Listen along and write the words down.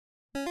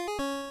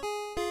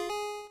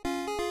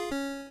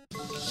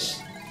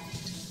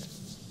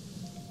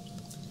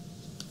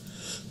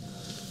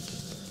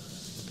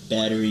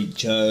Battery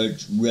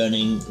charge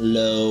running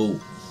low.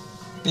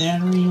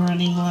 Battery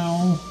running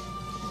low.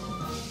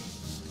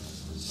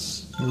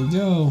 Here we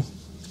go.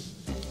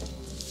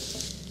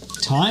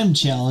 Time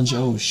challenge.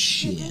 Oh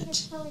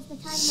shit. I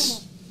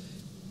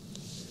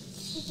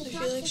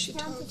feel like she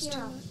talks too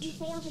much. You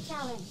failed the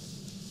challenge.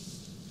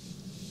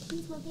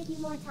 These will give you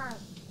more time.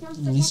 At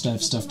least I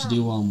have stuff to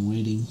do while I'm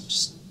waiting.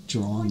 Just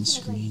draw on the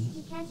screen.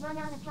 You can't run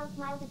out of health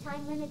while the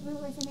time limit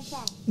rule is in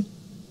effect.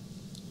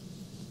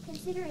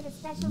 Consider it a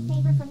special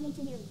favor from me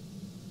to you.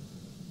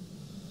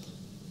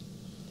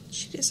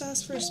 She just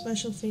asked for a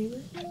special favor.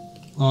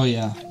 Oh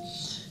yeah.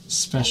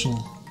 Special.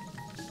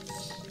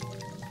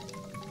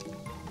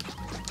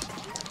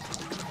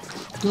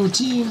 Go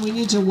team, we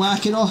need to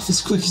whack it off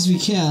as quick as we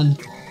can.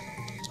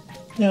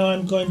 Now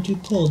I'm going to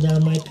pull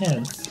down my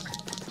pants.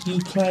 You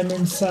climb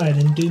inside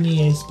and do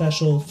me a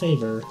special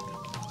favor.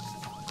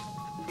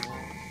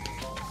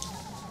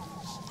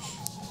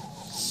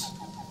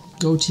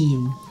 Go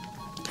team.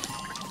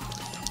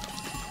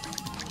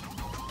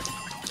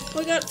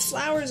 We got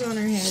flowers on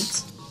our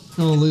heads.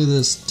 Oh, look at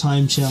this.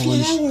 Time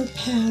challenge. Flower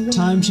power.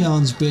 Time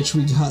challenge, bitch.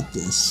 We got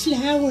this.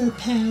 Flower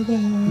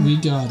power. We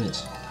got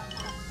it.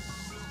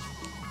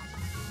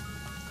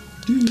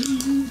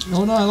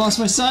 Oh no, I lost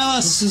my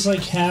stylus! This is like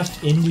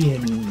half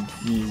Indian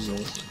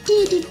music.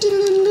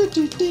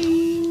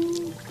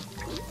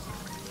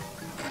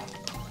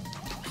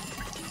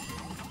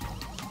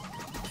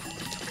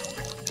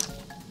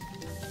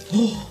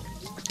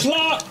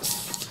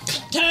 Clocks!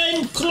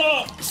 Time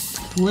clocks!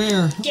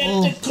 Where? Get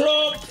Oh, the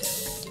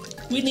clocks!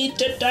 We need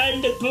to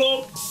time the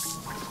clocks!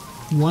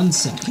 1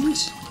 second.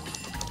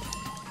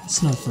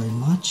 That's not very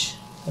much.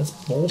 That's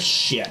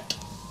bullshit.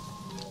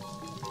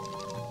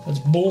 That's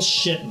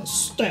bullshit in a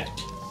stick.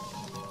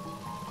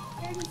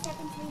 30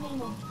 seconds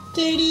remaining.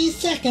 30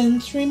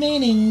 seconds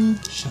remaining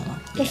Shut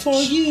up, bitch.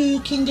 before you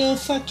can go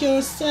fuck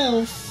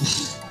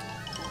yourself.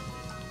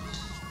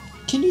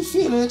 Can you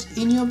feel it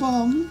in your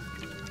bum?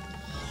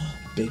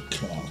 Big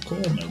clock,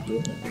 oh my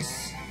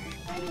goodness.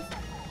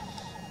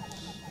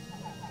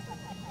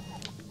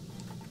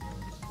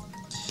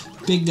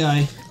 Big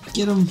guy.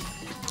 Get him.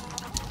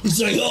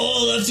 He's like,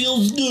 oh, that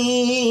feels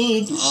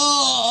good.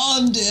 Oh,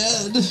 I'm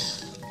dead.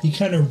 He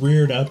kind of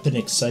reared up in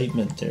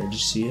excitement there. Did you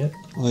see it?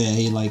 Oh yeah,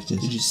 he liked it.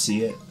 Did you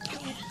see it?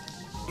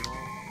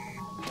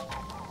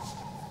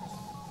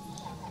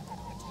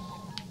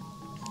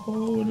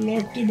 Oh, we're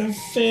locked in a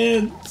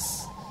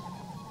fence.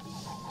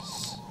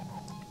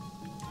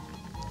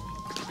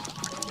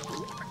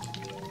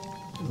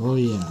 Oh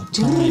yeah,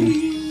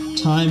 time.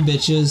 Time,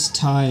 bitches,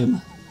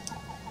 time.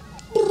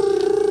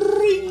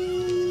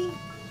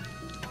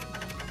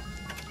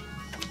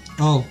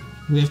 Oh,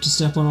 we have to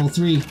step on all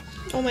three.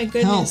 Oh my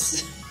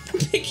goodness.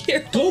 Pick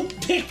here. Go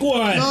pick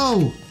one.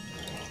 No!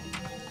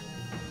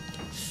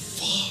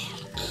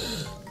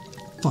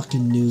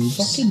 Fucking noobs.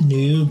 Fucking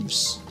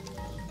noobs.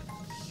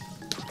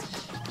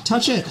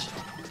 Touch it!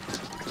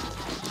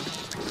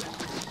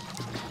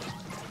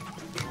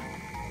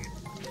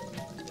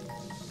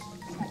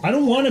 I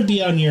don't want to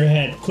be on your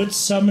head. Quit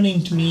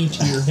summoning to me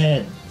to your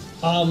head.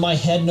 My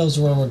head knows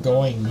where we're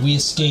going. We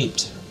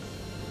escaped.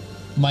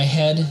 My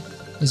head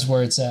is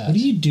where it's at. What are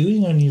you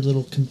doing on your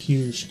little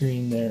computer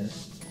screen there?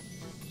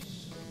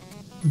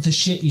 The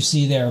shit you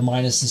see there,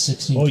 minus the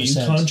 16%. Oh, you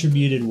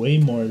contributed way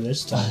more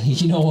this time.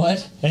 You know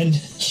what? And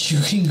You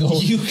can go.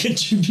 you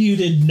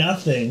contributed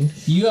nothing.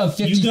 You have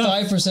You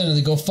got- 55% of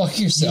the go fuck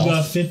You yourself.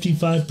 got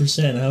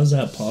 55%. How's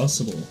that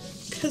possible?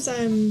 Because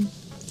I'm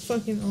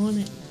fucking on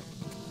it.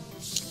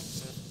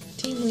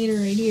 Team leader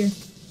right here.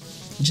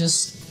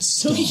 Just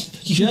So stop.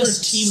 you were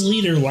team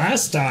leader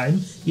last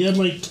time. You had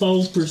like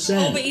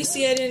 12%. Oh, but you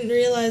see, I didn't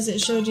realize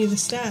it showed you the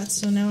stats,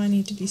 so now I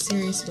need to be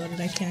serious about it.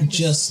 I can't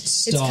Just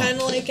stop. It's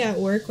kind of like at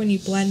work when you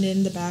blend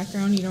in the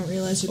background, you don't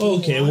realize you're being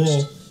Okay, watched.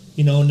 well,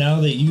 you know, now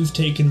that you've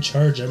taken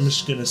charge, I'm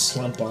just gonna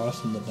slump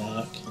off in the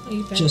back. Oh,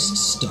 you better. Just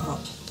stop.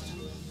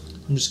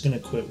 I'm just gonna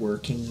quit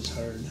working as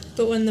hard.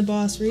 But when the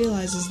boss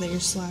realizes that you're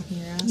slacking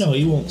your ass, No,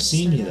 he won't it's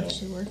see start me though.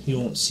 actually working. He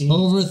won't see me.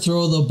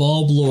 Overthrow the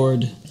bulb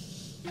lord.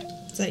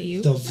 Is that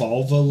you? The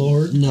Vulva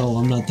Lord? No,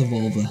 I'm not the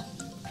vulva.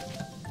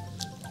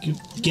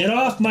 Get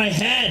off my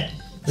head!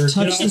 Or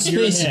Touch get the off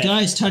your spaces, head.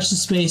 guys. Touch the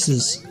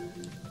spaces.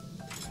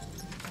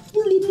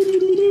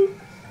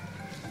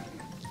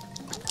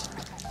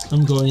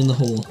 I'm going in the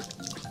hole.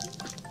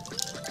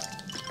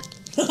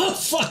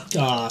 Fuck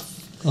off!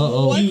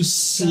 Uh-oh. You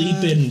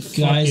sleeping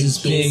Guys, it's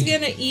fucking He's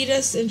big. gonna eat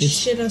us and It's-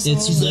 shit us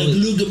it's all. He's over.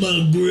 like, look at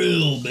my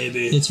grill,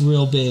 baby. It's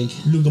real big.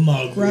 Look at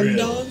my Grub grill.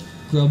 dog?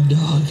 Grub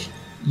dog.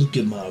 Look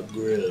at my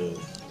grill.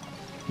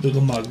 Look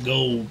at my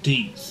gold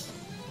teeth.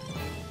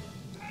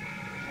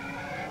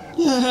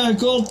 Yeah,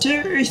 gold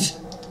teeth.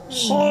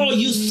 Oh,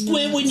 you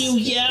squint when you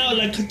yell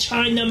like a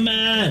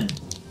Chinaman.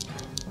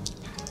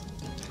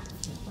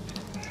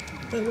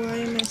 But why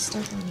am I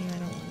stuck on you? I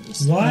don't want to be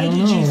stuck. Why I don't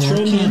did you know, throw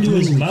I me can't into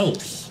his move.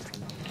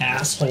 mouth,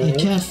 asshole? I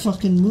can't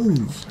fucking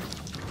move.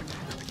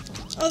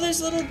 Oh,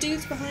 there's little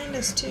dudes behind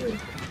us too.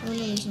 Oh no,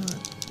 there's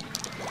not.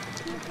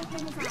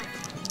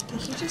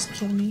 Did he just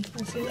kill me?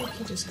 I feel like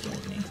he just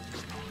killed me.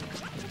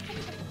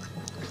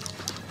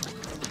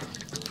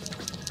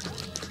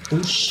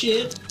 Oh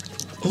shit!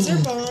 Is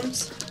there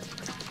bombs?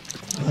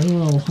 I don't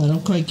know. I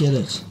don't quite get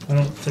it. I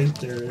don't think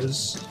there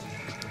is.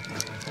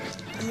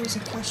 There's a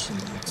question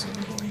box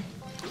over here.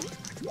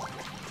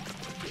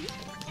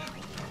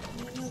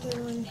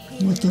 Another one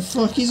here. What the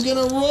fuck? He's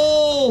gonna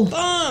roll!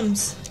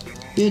 Bombs!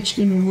 Bitch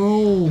gonna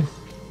roll.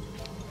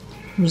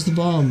 Where's the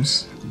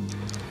bombs?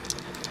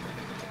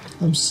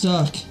 I'm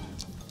stuck.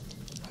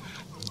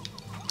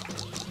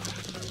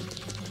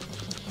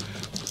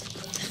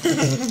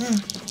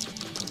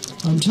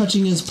 I'm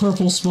touching his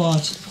purple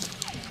spot.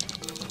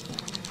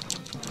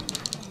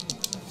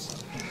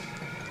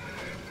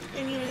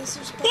 Anyways,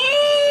 there's bombs.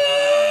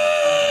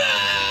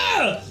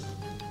 Ah!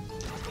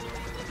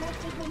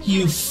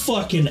 You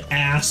fucking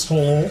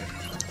asshole.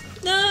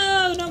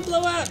 No, don't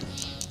blow up.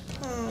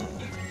 Oh.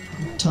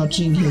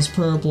 Touching his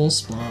purple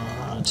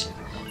spot.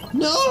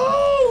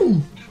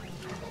 No!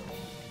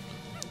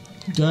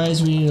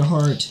 Guys, we need a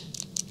heart.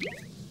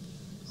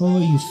 Oh,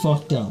 you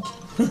fucked up.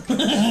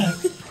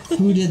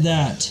 Who did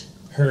that?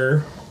 Her.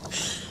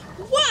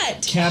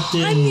 What?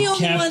 Captain. I'm the only one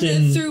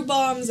Captain. that threw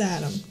bombs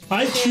at him.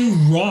 I threw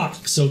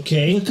rocks,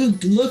 okay?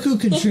 Look who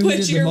contributed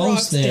But the your most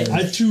rocks there. did.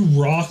 I threw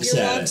rocks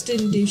Your at rocks it.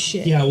 didn't do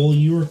shit. Yeah, well,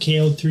 you were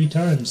KO'd 3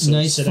 times. So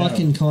Nice sit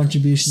fucking down.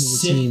 contribution to the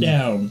Sit team.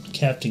 down,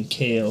 Captain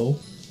KO.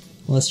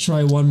 Let's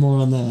try one more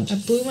on that. I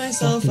blew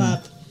myself Fucking-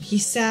 up. He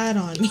sat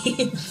on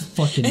me.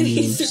 Fucking and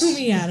he noobs. threw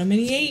me at him and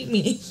he ate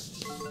me.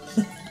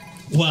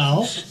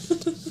 Well,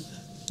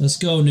 Let's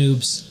go,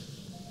 noobs.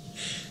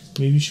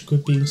 maybe you should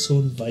quit being so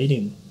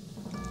inviting.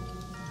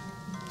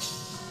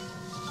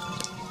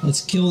 Let's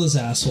kill this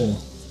asshole.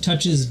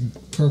 Touch his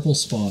purple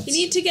spots. You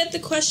need to get the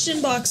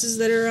question boxes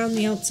that are on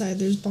the outside.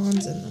 There's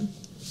bombs in them.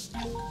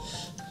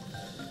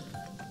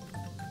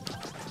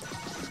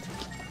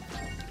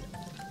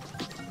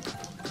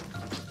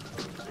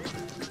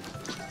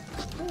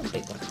 Oh,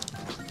 big one.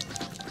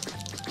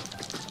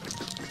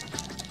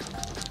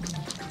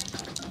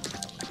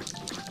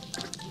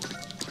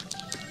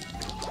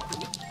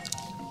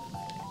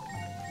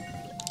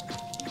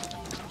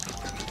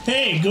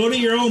 Hey, go to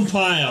your own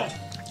pile.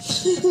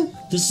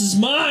 This is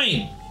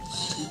mine.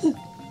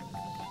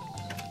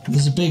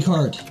 There's a big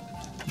heart.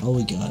 Oh,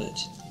 we got it.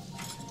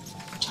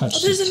 Touched Oh,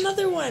 there's it.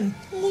 another one.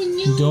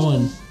 Keep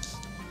going.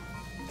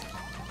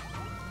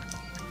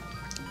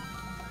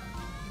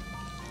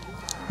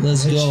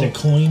 Let's It's the go.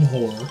 coin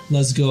whore.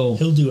 Let's go.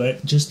 He'll do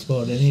it just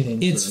about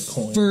anything It's for a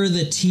coin. for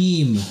the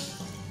team.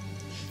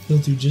 He'll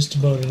do just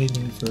about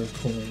anything for a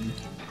coin.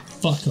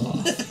 Fuck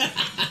off.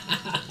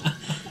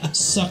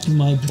 Suck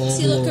my ball.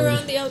 See, look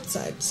around the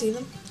outside. See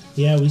them?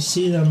 Yeah, we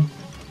see them.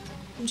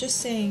 I'm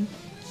just saying.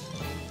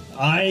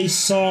 I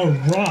saw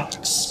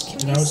rocks,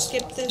 Can and we I was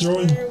skip this?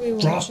 throwing Why are we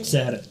rocks watching?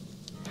 at it.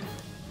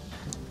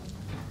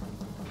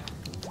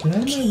 Get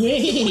out of my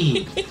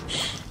way!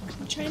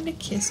 I'm trying to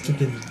kiss you.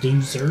 Fucking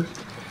loser.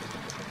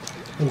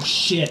 Oh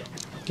shit.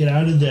 Get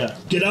out of there.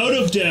 Get out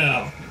of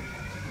there!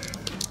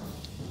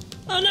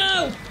 Oh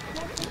no!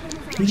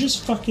 Who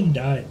just fucking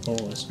died? Oh,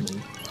 that's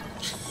me.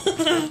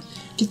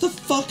 Get the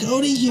fuck out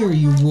of here,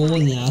 you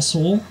rolling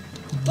asshole.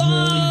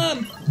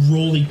 Bomb!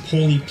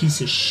 Roly-poly piece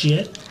of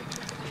shit.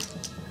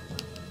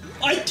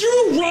 I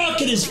threw a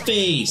rock at his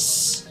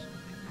face!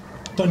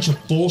 Bunch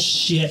of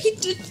bullshit. He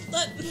did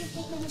not.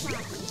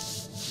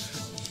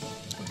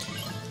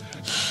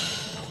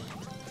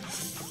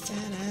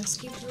 Fat ass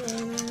keeps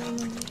rolling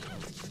around on me.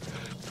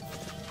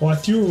 Well, I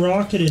threw a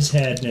rock at his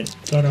head and it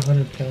got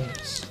 100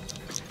 points.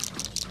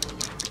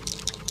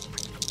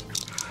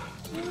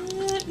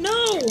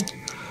 No!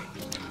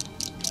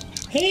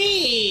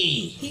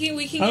 Hey!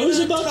 We can I get was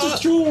on about top. to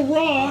throw a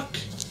rock,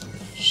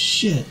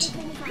 Shit.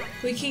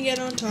 We can get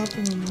on top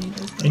of him when he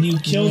does that. and you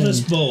killed When? us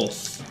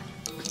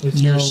both with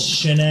your No.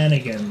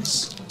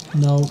 shenanigans.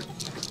 No.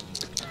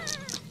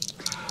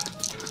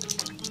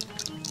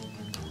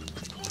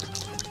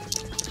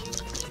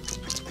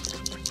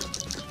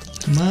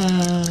 Come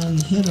on,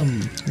 hit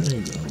him. There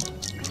you go.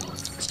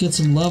 Let's get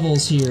some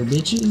levels here,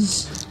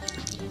 bitches.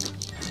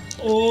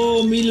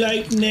 Oh, me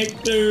like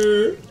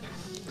nectar.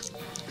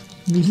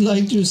 We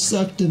like to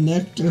suck the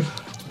nectar.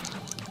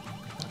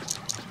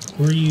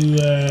 Were you,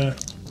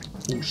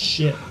 oh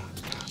shit.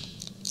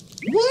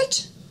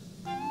 What?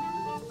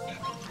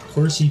 Of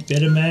course he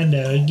bit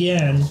Amanda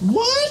again.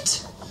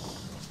 What?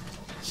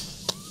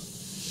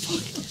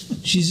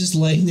 She's just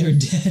laying there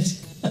dead.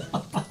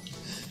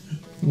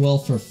 Well,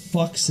 for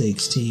fuck's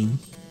sakes, team.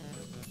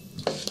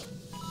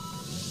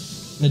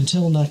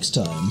 Until next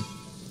time.